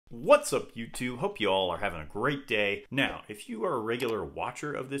What's up, YouTube? Hope you all are having a great day. Now, if you are a regular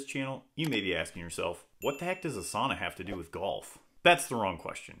watcher of this channel, you may be asking yourself, what the heck does a sauna have to do with golf? That's the wrong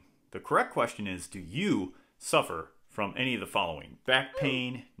question. The correct question is, do you suffer from any of the following? Back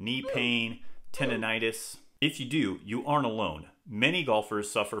pain, knee pain, tendonitis? If you do, you aren't alone. Many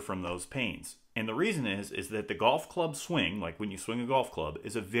golfers suffer from those pains. And the reason is that the golf club swing, like when you swing a golf club,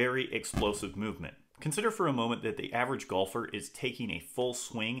 is a very explosive movement. Consider for a moment that the average golfer is taking a full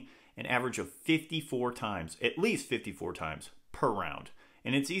swing an average of 54 times, at least 54 times per round.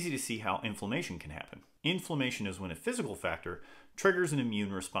 And it's easy to see how inflammation can happen. Inflammation is when a physical factor triggers an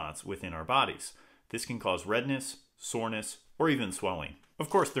immune response within our bodies. This can cause redness, soreness, or even swelling. Of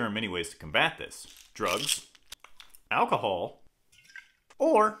course, there are many ways to combat this. Drugs, alcohol,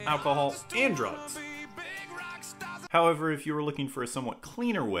 or alcohol and drugs. However, if you were looking for a somewhat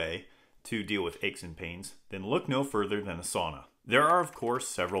cleaner way to deal with aches and pains, then look no further than a sauna. There are, of course,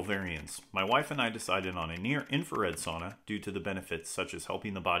 several variants. My wife and I decided on a near-infrared sauna due to the benefits such as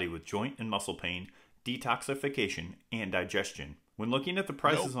helping the body with joint and muscle pain, detoxification, and digestion. When looking at the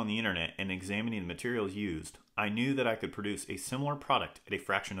prices on the internet and examining the materials used, I knew that I could produce a similar product at a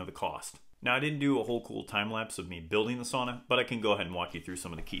fraction of the cost. Now, I didn't do a whole cool time lapse of me building the sauna, but I can go ahead and walk you through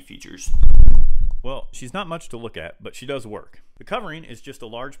some of the key features. Well, she's not much to look at, but she does work. The covering is just a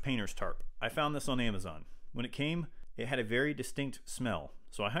large painter's tarp. I found this on Amazon. When it came, it had a very distinct smell,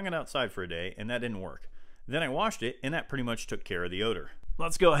 so I hung it outside for a day, and that didn't work. Then I washed it, and that pretty much took care of the odor.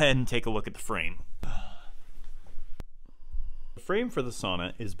 Let's go ahead and take a look at the frame. The frame for the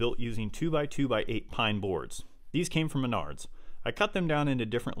sauna is built using 2x2x8 pine boards. These came from Menards. I cut them down into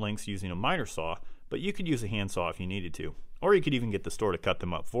different lengths using a miter saw, but you could use a handsaw if you needed to. Or you could even get the store to cut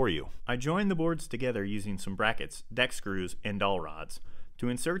them up for you. I joined the boards together using some brackets, deck screws, and dowel rods. To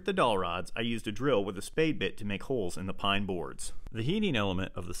insert the dowel rods, I used a drill with a spade bit to make holes in the pine boards. The heating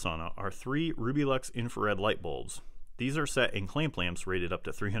element of the sauna are 3 Rubylux infrared light bulbs. These are set in clamp lamps rated up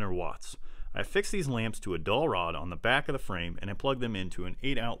to 300 watts. I fixed these lamps to a dowel rod on the back of the frame and I plugged them into an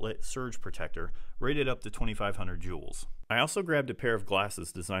 8-outlet surge protector rated up to 2500 joules. I also grabbed a pair of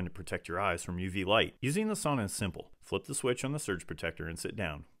glasses designed to protect your eyes from UV light. Using the sauna is simple. Flip the switch on the surge protector and sit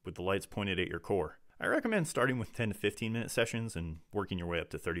down, with the lights pointed at your core. I recommend starting with 10 to 15 minute sessions and working your way up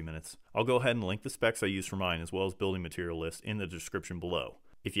to 30 minutes. I'll go ahead and link the specs I use for mine as well as building material list in the description below.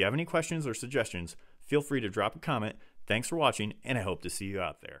 If you have any questions or suggestions, feel free to drop a comment. Thanks for watching, and I hope to see you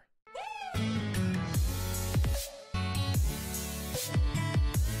out there.